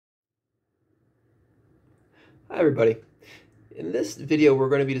Hi everybody. In this video we're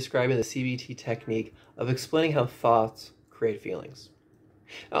going to be describing the CBT technique of explaining how thoughts create feelings.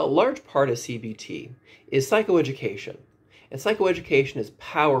 Now, a large part of CBT is psychoeducation, and psychoeducation is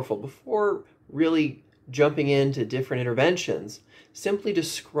powerful. Before really jumping into different interventions, simply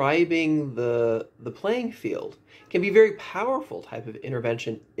describing the playing field can be a very powerful type of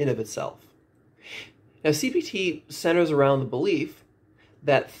intervention in of itself. Now, CBT centers around the belief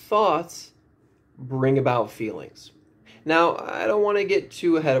that thoughts bring about feelings. Now, I don't want to get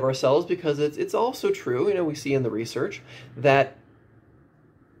too ahead of ourselves because it's also true, we see in the research that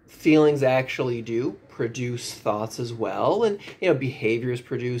feelings actually do produce thoughts as well, and behaviors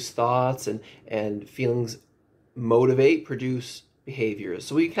produce thoughts, and feelings produce behaviors.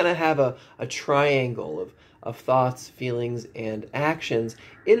 So we kind of have a triangle of thoughts, feelings, and actions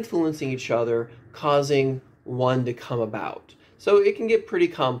influencing each other, causing one to come about. So it can get pretty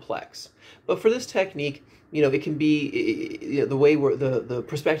complex. But for this technique, it can be, the way the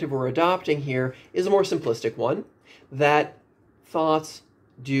perspective we're adopting here is a more simplistic one, that thoughts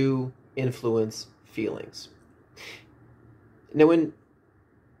do influence feelings. Now, when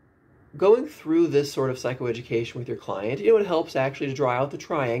going through this sort of psychoeducation with your client, it helps actually to draw out the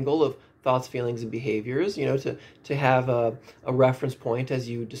triangle of thoughts, feelings, and behaviors, to have a reference point as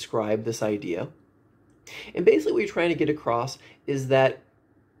you describe this idea. And basically what you're trying to get across is that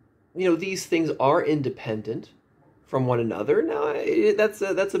these things are independent from one another. Now, that's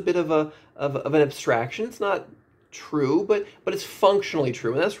a bit of an abstraction. It's not true, but it's functionally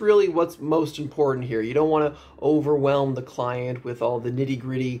true, and that's really what's most important here. You don't want to overwhelm the client with all the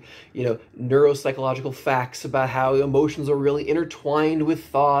nitty-gritty, neuropsychological facts about how emotions are really intertwined with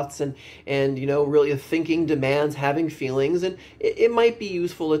thoughts, and really a thinking demands having feelings, and it might be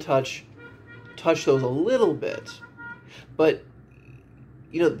useful to touch those a little bit, but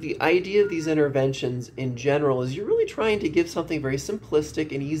the idea of these interventions in general is you're really trying to give something very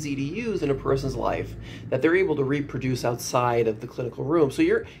simplistic and easy to use in a person's life that they're able to reproduce outside of the clinical room. So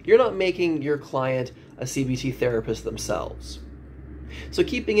you're not making your client a CBT therapist themselves. So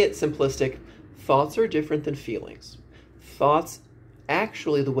keeping it simplistic, thoughts are different than feelings. Thoughts,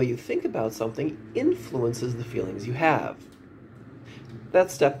 actually, the way you think about something influences the feelings you have.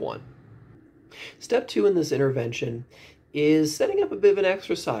 That's step one. Step two in this intervention is setting up a bit of an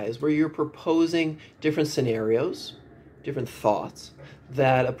exercise where you're proposing different scenarios, different thoughts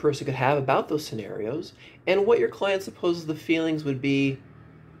that a person could have about those scenarios, and what your client supposes the feelings would be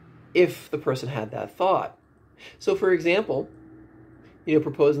if the person had that thought. So for example,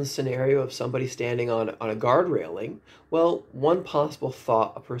 proposing the scenario of somebody standing on a guard railing, well, one possible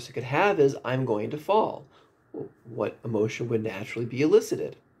thought a person could have is, I'm going to fall. What emotion would naturally be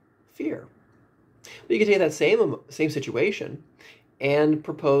elicited? Fear. But you can take that same situation and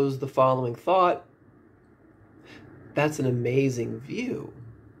propose the following thought: that's an amazing view.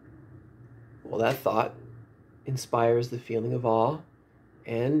 Well, that thought inspires the feeling of awe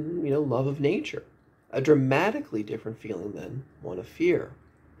and, love of nature, a dramatically different feeling than one of fear.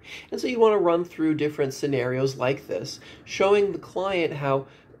 And so you want to run through different scenarios like this, showing the client how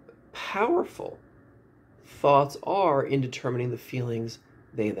powerful thoughts are in determining the feelings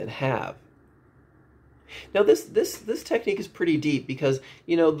they then have. Now, this technique is pretty deep because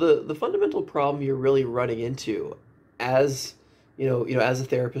the fundamental problem you're really running into as as a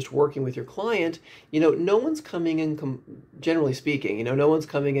therapist working with your client, no one's coming in, generally speaking, no one's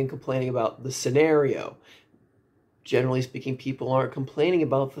coming in complaining about the scenario. Generally speaking, people aren't complaining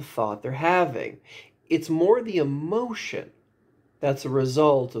about the thought they're having. It's more the emotion that's a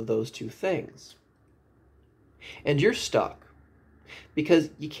result of those two things. And you're stuck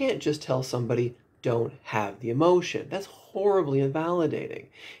because you can't just tell somebody, don't have the emotion. That's horribly invalidating,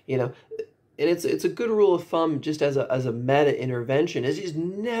 and it's a good rule of thumb, just as a meta intervention, is just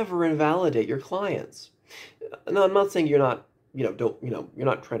never invalidate your clients. No, I'm not saying you're not you're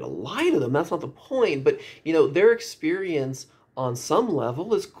not trying to lie to them. That's not the point. But their experience on some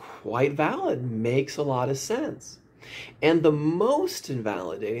level is quite valid, makes a lot of sense. And the most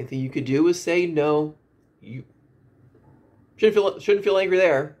invalidating thing you could do is say, no, you shouldn't feel angry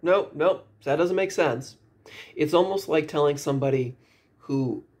there. No. That doesn't make sense. It's almost like telling somebody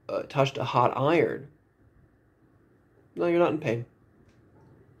who touched a hot iron, no, you're not in pain.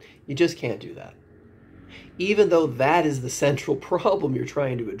 You just can't do that. Even though that is the central problem you're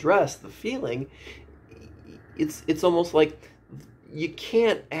trying to address, the feeling, it's almost like you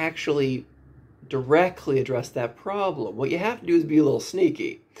can't actually directly address that problem. What you have to do is be a little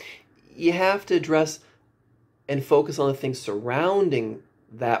sneaky. You have to address and focus on the things surrounding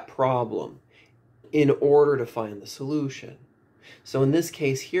that problem in order to find the solution. So in this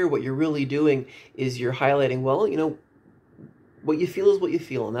case here, what you're really doing is you're highlighting, well, what you feel is what you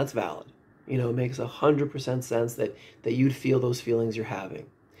feel, and that's valid. It makes 100% sense that you'd feel those feelings you're having.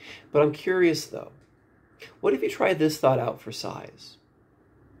 But I'm curious, though, what if you tried this thought out for size?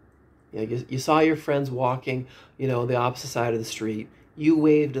 You saw your friends walking, the opposite side of the street. You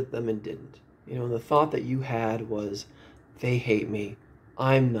waved at them and didn't. And the thought that you had was, they hate me.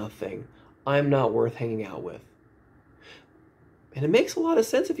 I'm nothing. I'm not worth hanging out with. And it makes a lot of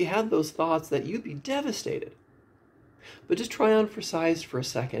sense if you had those thoughts that you'd be devastated. But just try on for size for a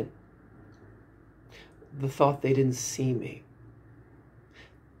second. The thought they didn't see me.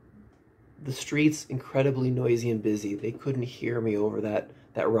 The street's incredibly noisy and busy. They couldn't hear me over that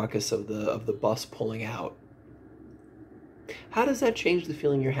ruckus of the bus pulling out. How does that change the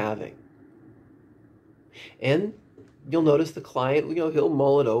feeling you're having? And you'll notice the client, he'll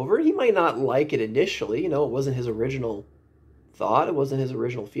mull it over. He might not like it initially. It wasn't his original thought. It wasn't his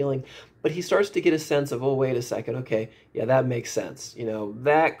original feeling. But he starts to get a sense of, oh, wait a second. Okay, yeah, that makes sense.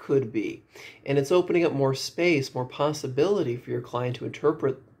 That could be. And it's opening up more space, more possibility for your client to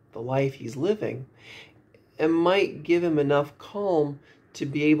interpret the life he's living, and might give him enough calm to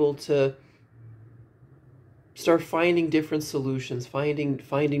be able to start finding different solutions,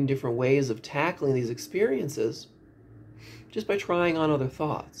 finding different ways of tackling these experiences just by trying on other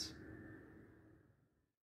thoughts.